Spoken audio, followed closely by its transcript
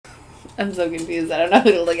I'm so confused. I don't know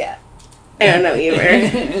who to look at. I don't know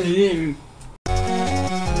either.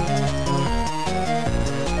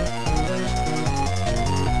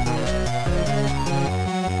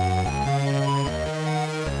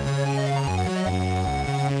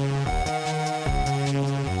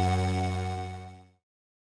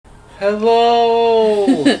 Hello!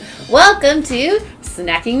 Welcome to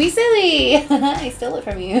Snacking Me Silly. I stole it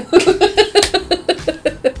from you.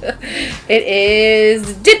 It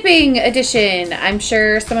is dipping edition. I'm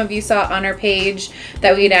sure some of you saw on our page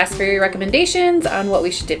that we'd asked for your recommendations on what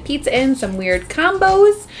we should dip pizza in, some weird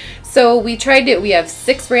combos. So we tried it. We have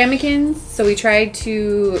 6 ramekins, so we tried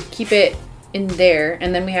to keep it in there.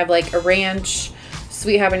 And then we have like a ranch,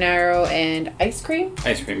 sweet habanero, and ice cream.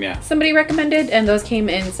 Ice cream, yeah. Somebody recommended, and those came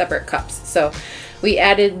in separate cups. So we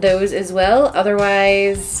added those as well.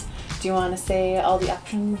 Otherwise, do you want to say all the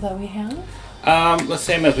options that we have? Let's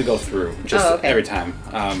say them as we go through, just every time.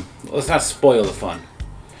 Let's not spoil the fun.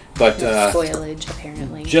 But spoilage,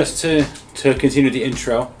 apparently. Just to continue the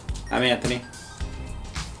intro, I'm Anthony.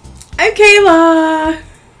 I'm Kayla.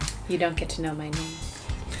 You don't get to know my name.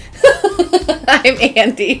 I'm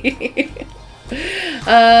Andy.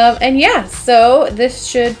 And yeah, so this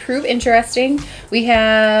should prove interesting. We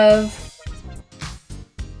have...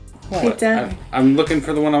 What? Pizza. I'm looking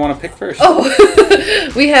for the one I want to pick first. Oh,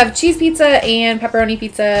 we have cheese pizza and pepperoni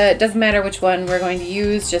pizza. It doesn't matter which one we're going to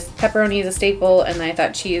use. Just pepperoni is a staple, and I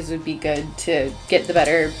thought cheese would be good to get the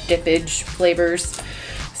better dippage flavors.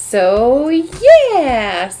 So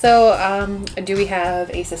yeah. So do we have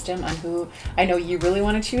a system on who? I know you really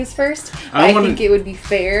want to choose first. I think it would be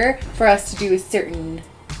fair for us to do a certain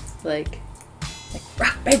like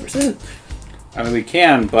rock paper scissors. I mean, we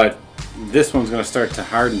can, but this one's going to start to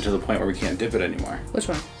harden to the point where we can't dip it anymore. Which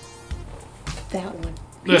one? That one.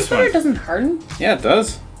 This Peanut butter one doesn't harden? Yeah, it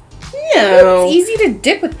does. No. It's easy to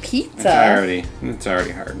dip with pizza. It's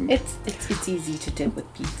already hardened. It's easy to dip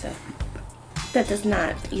with pizza. That does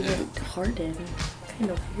not even harden.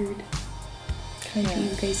 Kind of weird. Kind of you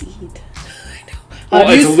guys eat. I know.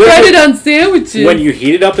 Well, you spread it on sandwiches. When you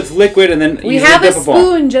heat it up, it's liquid, and then we have a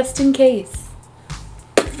spoon just in case.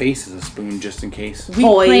 Face is a spoon just in case. We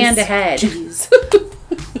planned ahead. Jeez.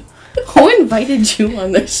 Who invited you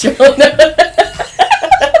on the show?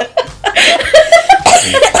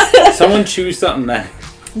 Someone choose something then.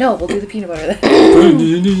 No, we'll do the peanut butter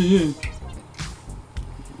then.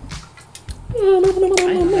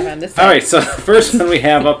 Alright, so the first one we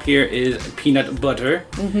have up here is peanut butter.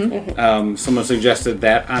 Someone suggested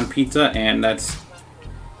that on pizza, and that's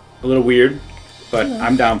a little weird, but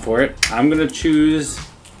I'm down for it. I'm going to choose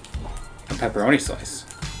a pepperoni slice.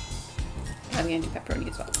 I'm going to do pepperoni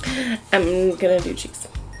as well. I'm going to do cheese.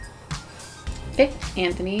 Okay,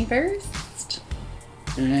 Anthony first.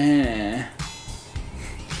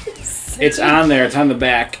 It's on there. It's on the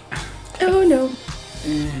back. Oh no.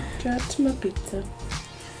 Dropped my pizza.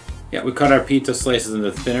 Yeah, we cut our pizza slices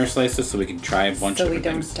into thinner slices so we can try a bunch of different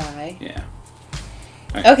things. So we don't die. Yeah.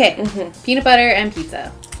 Right. Okay, peanut butter and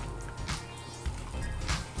pizza.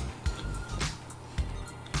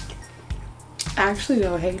 I actually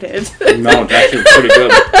don't hate it. No, it's actually pretty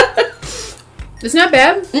good. It's not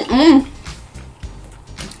bad.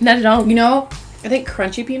 Not at all. You know, I think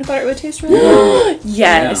crunchy peanut butter would taste really good.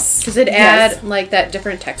 Yes. Because it'd add like that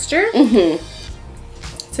different texture.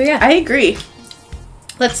 So yeah. I agree.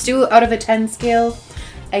 Let's do out of a 10 scale.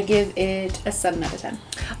 I give it a 7 out of 10.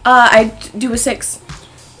 I do a 6.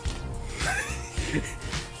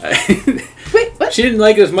 Wait, what? She didn't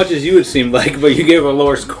like it as much as you would seem like, but you gave her a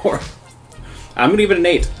lower score. I'm going to give it an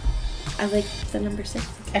 8. I like the number 6.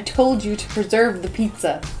 I told you to preserve the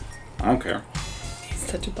pizza. I don't care. He's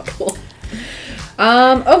such a butthole.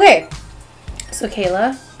 Okay. So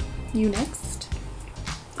Kayla, you next.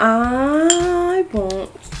 I want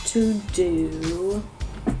to do...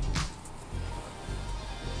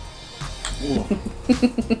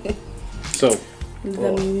 So...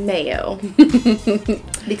 the mayo.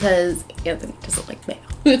 Because Anthony doesn't like mayo.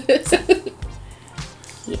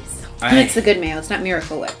 Yes. It's the good mayo. It's not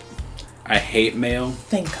Miracle Whip. I hate mayo.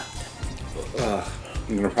 Thank God.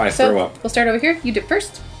 I'm going to probably throw up. We'll start over here. You dip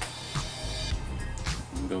first.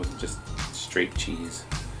 I'll go with just straight cheese.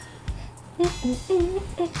 Put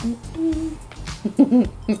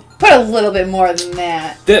a little bit more than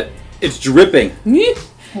that. It's dripping.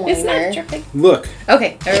 It's not dripping. Look.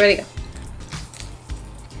 Okay, everybody go.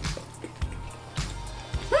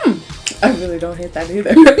 I really don't hate that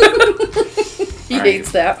either. He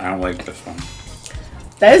hates that. I don't like this one.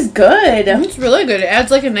 That is good. It's really good. It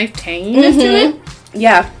adds like a nice tanginess to it.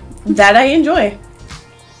 Yeah, that I enjoy.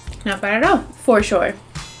 Not bad at all. For sure.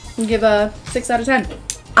 I'll give a 6 out of 10.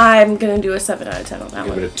 I'm gonna do a 7 out of 10 on that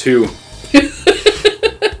Give one. it a 2.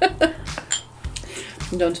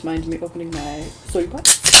 Don't mind me opening my soy pot.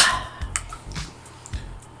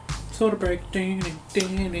 Soda break.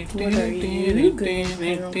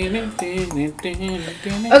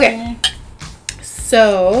 Okay.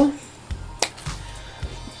 So,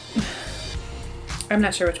 I'm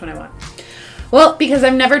not sure which one I want. Well, because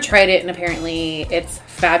I've never tried it and apparently it's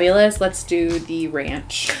fabulous, let's do the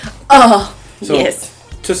ranch. Oh, So, yes.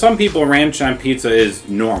 to some people, ranch on pizza is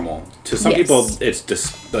normal. To some Yes. people, it's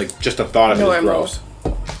just like just a thought of it is Normal. gross.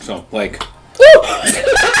 So, like,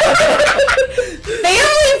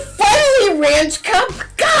 Family friendly ranch cup?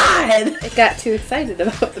 God! I got too excited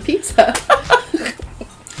about the pizza.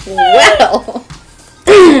 Well.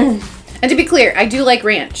 And to be clear, I do like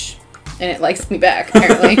ranch. And it likes me back,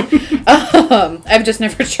 apparently. I've just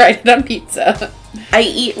never tried it on pizza. I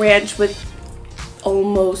eat ranch with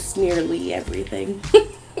almost nearly everything.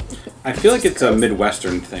 I feel like it's a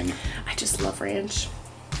Midwestern thing. I just love ranch.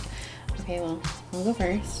 Okay, well, I'll go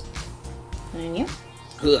first. And you?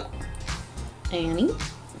 Ugh. Annie?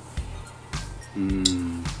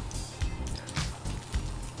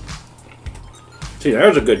 See,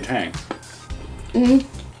 there's a good tang.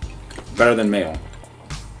 Better than Mayo.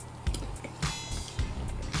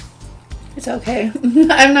 It's okay.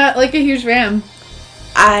 I'm not like a huge fan.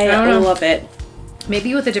 I don't know. love it.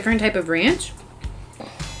 Maybe with a different type of ranch.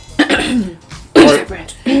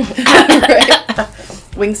 Ranch.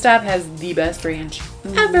 Wingstop has the best ranch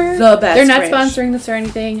ever. The best They're not ranch. sponsoring this or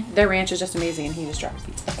anything. Their ranch is just amazing, and he just dropped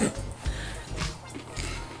pizza.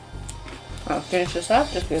 I'll finish this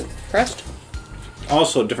off. Just be crust.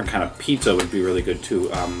 Also, a different kind of pizza would be really good too.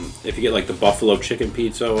 If you get like the buffalo chicken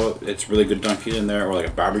pizza, it's really good dunking in there, or like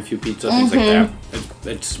a barbecue pizza, things like that.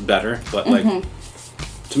 It's better, but like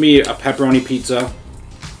to me, a pepperoni pizza,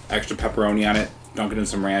 extra pepperoni on it, dunk it in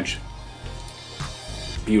some ranch,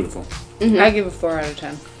 beautiful. I give it 4 out of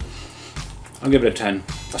 10. I'll give it a 10,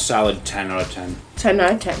 a solid 10 out of 10. 10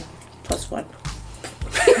 out of 10. Plus 1.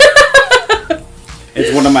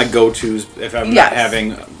 It's one of my go-tos if I'm Yes.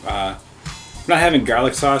 not having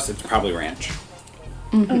garlic sauce. It's probably ranch.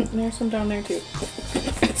 There's some down there too.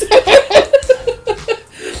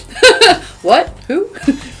 What? Who?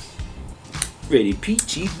 Ready,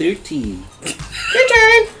 PG-13. Your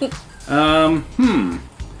turn.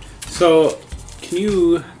 So, can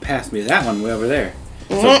you pass me that one way over there?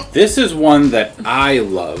 So this is one that I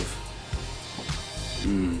love.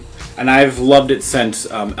 And I've loved it since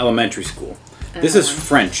elementary school. This is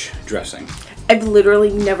French dressing. I've literally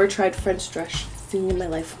never tried French dressing in my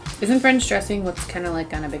life. Isn't French dressing what's kind of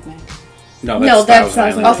like on a Big Mac? No, No, that's Thousand Thousand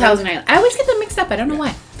Island. Oh, Thousand Island. I always get them mixed up. I don't know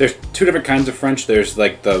why. There's 2 different kinds of French. There's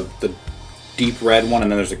like the deep red one, and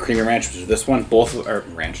then there's the creamy ranch, which is this one. Both are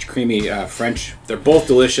ranch, creamy French. They're both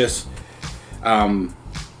delicious. So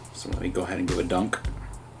let me go ahead and give a dunk.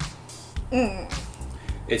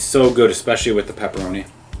 It's so good, especially with the pepperoni.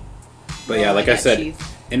 But yeah, Oh, like I I got said, cheese.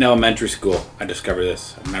 in elementary school, I discovered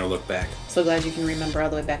this. I never looked back. So glad you can remember all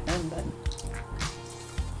the way back then, but.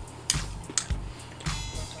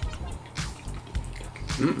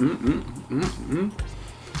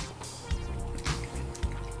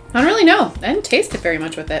 I don't really know. I didn't taste it very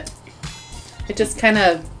much with it. It just kind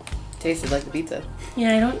of tasted like the pizza.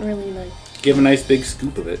 Yeah, I don't really like. Give a nice big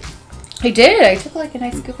scoop of it. I did. I took like a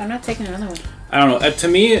nice scoop. I'm not taking another one. I don't know. To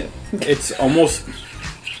me, it's almost.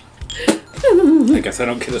 I guess I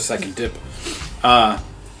don't get a second dip. No.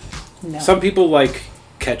 Some people like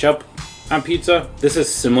ketchup on pizza. This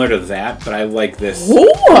is similar to that, but I like this.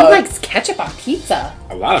 Who likes ketchup on pizza?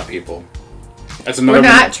 A lot of people. That's another We're one.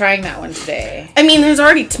 not trying that one today. I mean, there's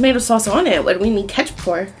already tomato sauce on it. What do we need ketchup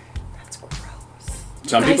for? That's gross.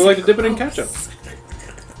 Some people like to dip it in ketchup.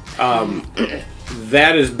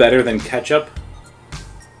 That is better than ketchup.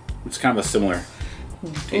 It's kind of a similar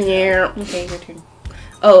taste. Yeah. Okay, your turn.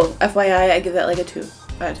 Oh, FYI, I give that like a 2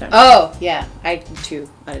 out of 10. Oh, yeah. I 2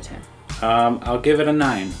 out of 10. I'll give it a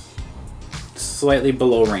 9. Slightly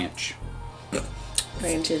below ranch.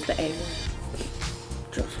 Ranch is the A.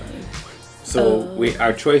 So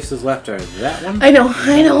our choices left are that one. I know.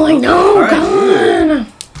 All right. God.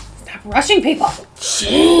 Stop rushing people.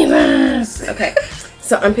 Jesus. Okay,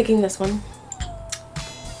 so I'm picking this one.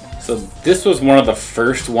 So this was one of the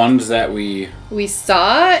first ones that we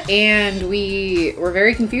saw and we were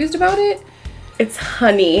very confused about it. It's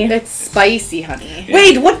honey. It's spicy honey.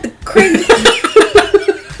 Wait, what the crap?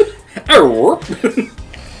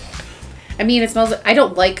 I mean, it smells. I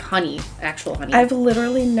don't like honey, actual honey, I've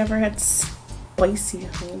literally never had spicy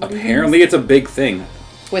honey. What do you Apparently, it's a big thing.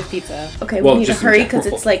 with pizza. mean? Okay, Well, we need to just in hurry because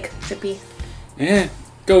general. it's like drippy. Yeah.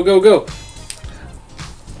 Go, go, go.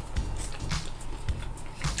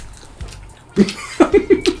 Yo!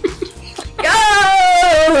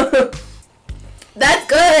 That's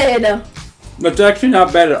good. That's actually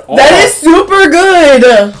not bad at all. That is super good.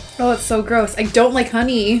 Oh, it's so gross. I don't like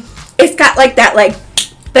honey. It's got like that like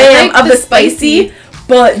bam like of the the spicy,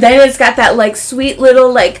 but then it's got that like sweet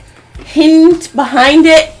little like hint behind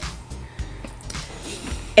it.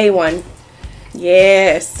 A1.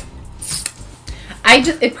 Yes.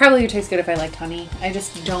 It probably would taste good if I liked honey. I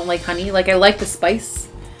just don't like honey. Like, I like the spice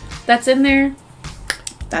that's in there.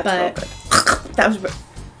 That's But- real good. That was real.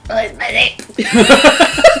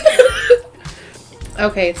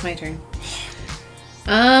 Okay, it's my turn.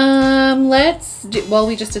 Let's do, well,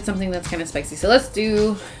 we just did something that's kind of spicy. So let's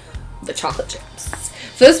do the chocolate chips.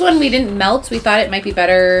 So this one we didn't melt. We thought it might be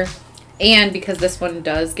better. And because this one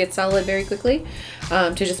does get solid very quickly,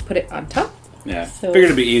 to just put it on top. Yeah, So- figured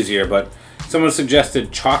it'd be easier, but someone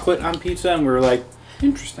suggested chocolate on pizza, and we were like,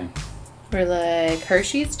 interesting. We're like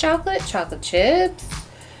Hershey's chocolate chips.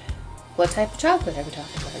 What type of chocolate are we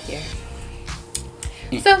talking about here?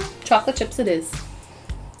 So, chocolate chips it is.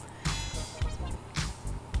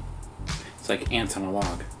 It's like ants on a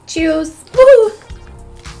log. Cheers. Woo!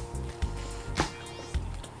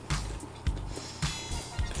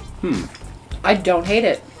 I don't hate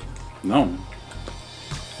it. No.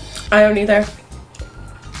 I don't either.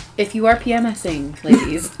 If you are PMSing,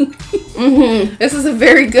 ladies, this is a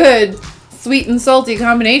very good sweet and salty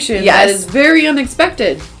combination. Yes. That is very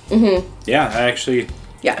unexpected. Yeah, I actually,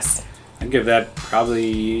 Yes. I'd give that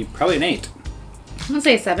probably an 8. I'm gonna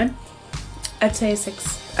say a 7. I'd say a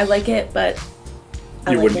 6. I like it, but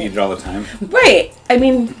I You like wouldn't it. eat it all the time. Right. I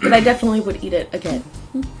mean, but I definitely would eat it again.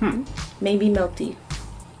 Maybe melty.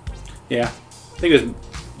 Yeah. I think it was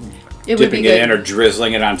It would be dipping it in good. or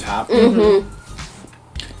drizzling it on top.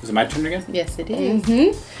 Is it my turn again? Yes, it is.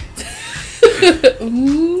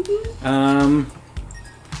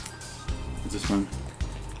 What's this one?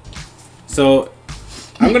 So,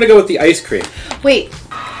 I'm gonna go with the ice cream. Wait,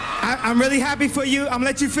 I'm really happy for you. I'm gonna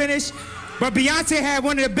let you finish. But Beyonce had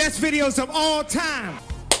one of the best videos of all time.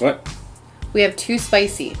 What? we have 2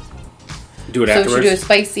 spicy. Do it So we should afterwards? do a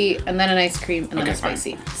spicy and then an ice cream and then Okay, a fine.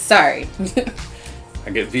 spicy. Sorry. I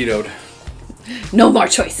get vetoed. No more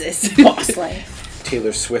choices. Boss life.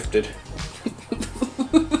 Taylor Swifted.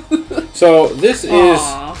 So this is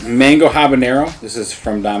Aw. mango habanero. This is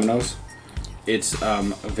from Domino's. It's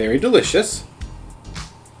very delicious.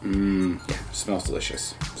 Yeah, it smells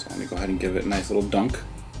delicious. So let me go ahead and give it a nice little dunk.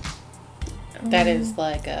 That is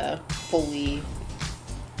like a fully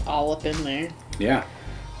all up in there. Yeah.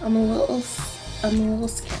 I'm a little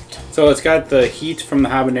scared. So it's got the heat from the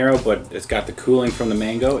habanero, but it's got the cooling from the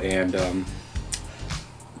mango, and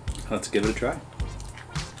let's give it a try.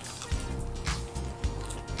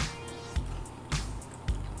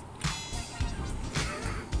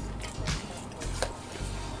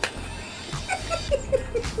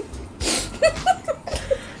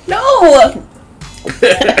 No!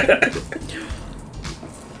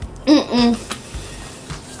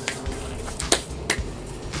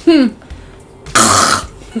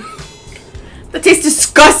 That tastes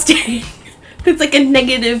disgusting. It's like a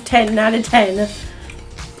negative 10 out of 10.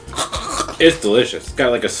 It's delicious. It's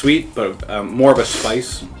got like a sweet, but more of a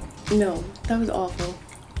spice. No, that was awful.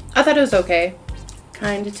 I thought it was okay.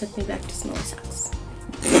 Kind of took me back to smelly socks.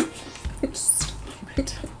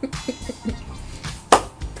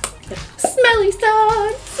 Smelly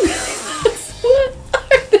socks. What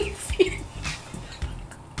are these?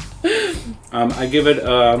 I give it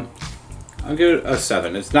I'll give it a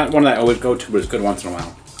 7. It's not one that I always go to, but it's good once in a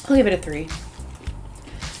while. I'll give it a 3.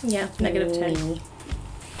 Yeah, negative 10.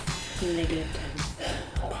 Negative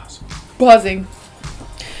 10. Awesome. Pausing.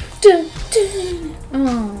 Dun, dun.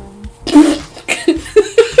 Oh.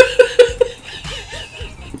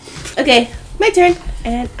 Okay, my turn.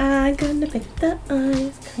 And I'm gonna pick the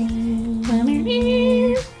ice cream.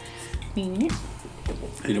 You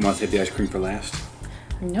didn't want to save the ice cream for last?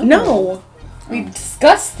 No. We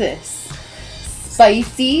discussed this.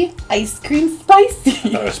 Spicy ice cream spicy.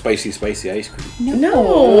 Not a spicy ice cream. No.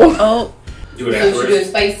 Oh. Do it So we should do a afterwards.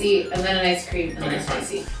 spicy and then an ice cream and then a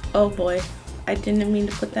spicy. Oh boy. I didn't mean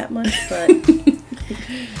to put that much, but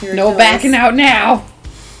here it No goes. backing out now.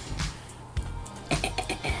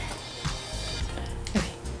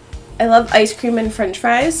 I love ice cream and french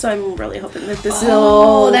fries, so I'm really hoping that this will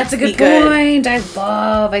Oh, that's a be good point. I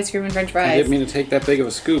love ice cream and french I fries. didn't mean to take that big of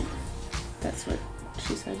a scoop. That's what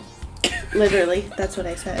she said. Literally, that's what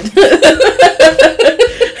I said.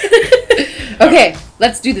 Okay,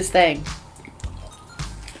 let's do this thing.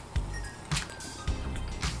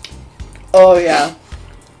 Oh yeah.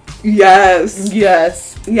 Yes.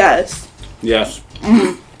 Yes. Yes. Yes.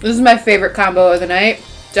 This is my favorite combo of the night.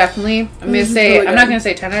 Definitely. I'm not gonna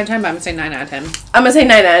say 10 out of 10, but I'm gonna say 9 out of 10. I'm gonna say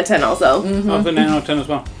 9 out of 10 also. I'll say 9 out of 10 as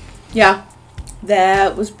well. Yeah.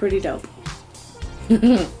 That was pretty dope.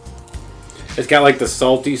 It's got like the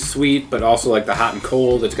salty sweet, but also like the hot and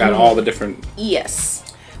cold. It's got all the different...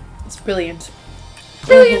 Yes. It's brilliant.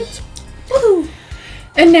 Brilliant. Woohoo.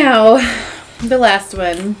 And now, the last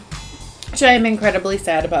one, which I am incredibly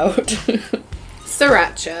sad about.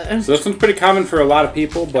 Sriracha. So this one's pretty common for a lot of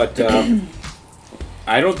people, but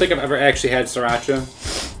I don't think I've ever actually had sriracha.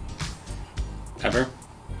 Ever.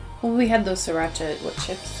 Well, we had those sriracha,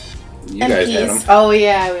 chips? You guys had them. Oh,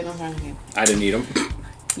 yeah. We don't have any. I didn't eat them.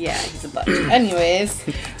 Yeah, he's a butt. Anyways,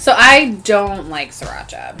 so I don't like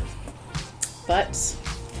sriracha. But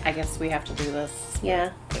I guess we have to do this.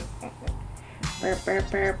 Yeah. Burp, burp,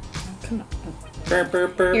 burp. Come on. Burp,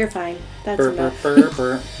 burp, burp. You're fine. That's Burp, enough. burp, burp,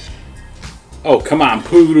 burp. Oh, come on.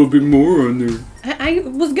 Put a little bit more on there. I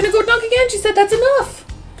was going to go dunk again. She said that's enough.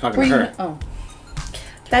 Talking to her. Oh.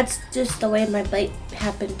 That's just the way my bite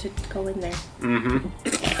happened to go in there. Mm-hmm.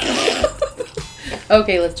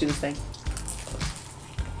 Okay, let's do this thing.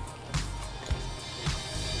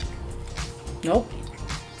 Nope.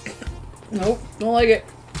 Nope. Don't like it.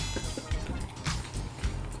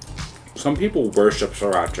 Some people worship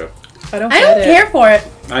sriracha. I don't care for it.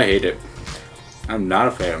 I hate it. I'm not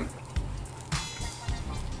a fan.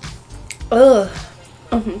 Ugh.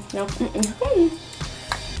 No.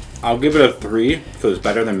 I'll give it a 3 because it's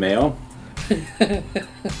better than Mayo.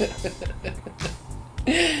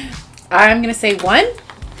 I'm going to say 1.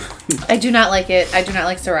 I do not like it. I do not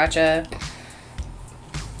like sriracha.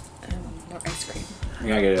 More ice cream. You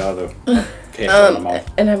gotta get it out of the case in the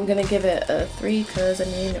mouth. And I'm gonna give it a 3 because I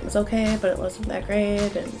mean it was okay, but it wasn't that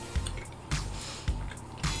great.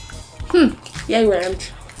 And yay,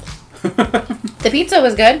 ranch. The pizza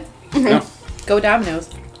was good. Yeah. Go Domino's.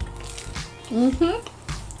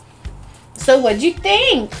 So what'd you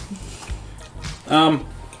think?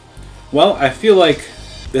 Well, I feel like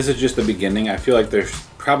this is just the beginning. I feel like there's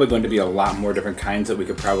probably going to be a lot more different kinds that we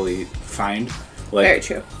could probably find. Like, Very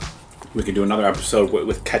true. we could do another episode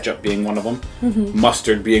with ketchup being one of them,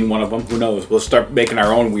 mustard being one of them. Who knows? We'll start making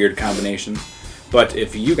our own weird combinations. But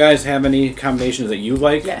if you guys have any combinations that you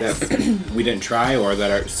like Yes. that we didn't try or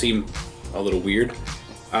that seem a little weird,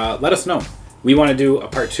 let us know. We want to do a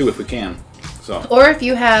part 2 if we can. So. Or if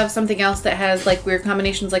you have something else that has like weird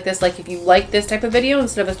combinations like this, like if you like this type of video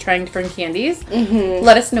instead of us trying different candies,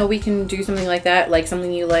 let us know. We can do something like that, like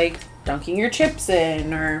something you like dunking your chips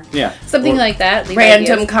in or something like that. Leave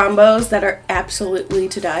Random ideas. combos that are absolutely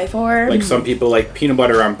to die for. Like some people like peanut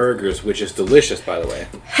butter on burgers, which is delicious, by the way.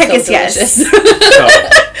 Heck So yes.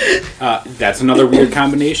 So, that's another weird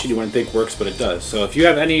combination you wouldn't think works, but it does. So if you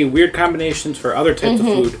have any weird combinations for other types of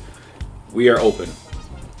food, we are open.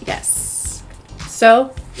 Yes.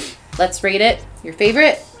 So let's rate it. Your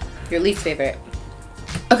favorite, your least favorite.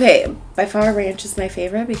 Okay, by far ranch is my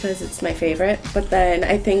favorite because it's my favorite. But then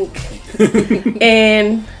I think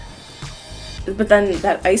but then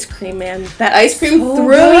that ice cream, man. That ice cream So threw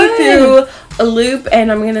good. me through a loop,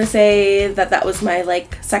 and I'm gonna say that was my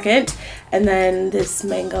second. And then this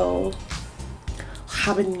mango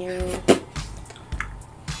habanero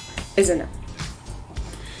is a no.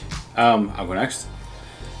 I'll go next.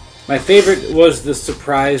 My favorite was the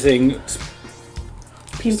surprising...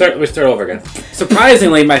 We start over again.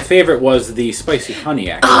 Surprisingly, my favorite was the spicy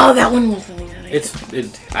honey, actually. Oh, that one was really nice.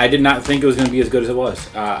 I did not think it was going to be as good as it was.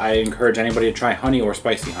 I encourage anybody to try honey or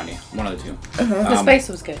spicy honey. One of the two. The spice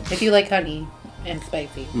was good. If you like honey and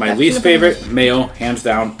spicy. My least favorite, Mayo, hands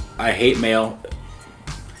down. I hate Mayo.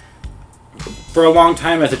 For a long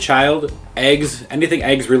time as a child, eggs, anything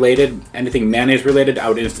eggs related, anything mayonnaise related, I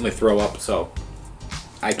would instantly throw up, so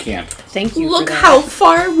I can't. Thank you. Look for that. how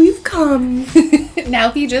far we've come.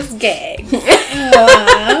 Now he just gagged.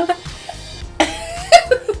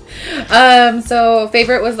 So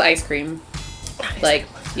favorite was the ice cream.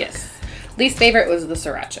 Yes. Least favorite was the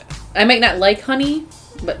sriracha. I might not like honey,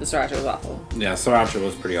 but the sriracha was awful. Yeah, sriracha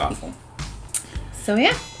was pretty awful. So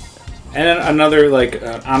yeah. And then another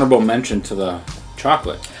honorable mention to the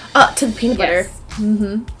chocolate. To the peanut butter.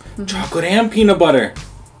 Yes. Chocolate and peanut butter.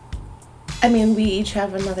 I mean, we each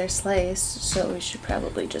have another slice, so we should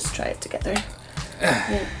probably just try it together.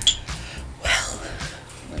 Yeah. Well,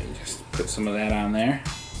 let me just put some of that on there.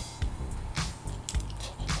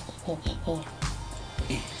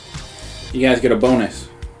 You guys get a bonus.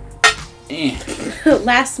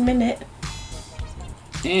 Last minute.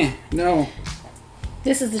 No.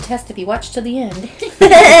 This is the test if you watch to the end.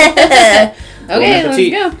 Bon Okay, let's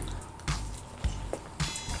appetit. go.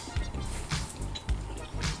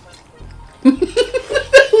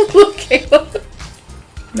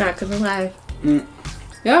 Not gonna lie.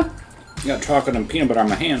 Yeah. I got chocolate and peanut butter on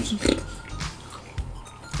my hands.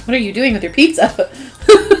 What are you doing with your pizza?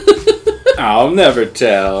 I'll never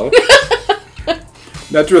tell.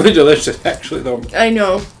 That's really delicious, actually, though. I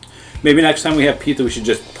know. Maybe next time we have pizza, we should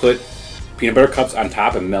just put peanut butter cups on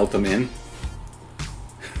top and melt them in.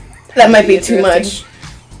 That might be too much.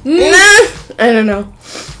 I don't know.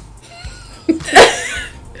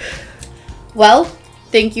 Well,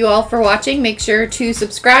 thank you all for watching. Make sure to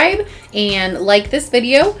subscribe and like this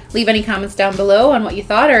video. Leave any comments down below on what you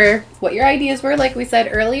thought or what your ideas were, like we said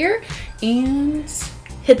earlier. And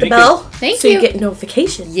hit the Thank bell Thank so you. you get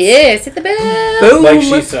notifications. yes, hit the bell. Boom. Like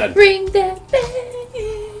she said. Ring that bell.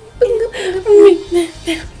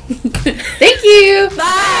 Thank you.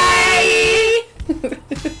 Bye.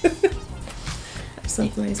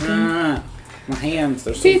 Something nice. My hands,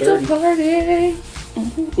 they're so Pizza dirty. party.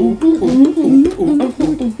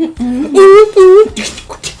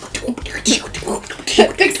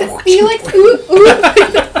 Fix it. Be like, ooh, ooh.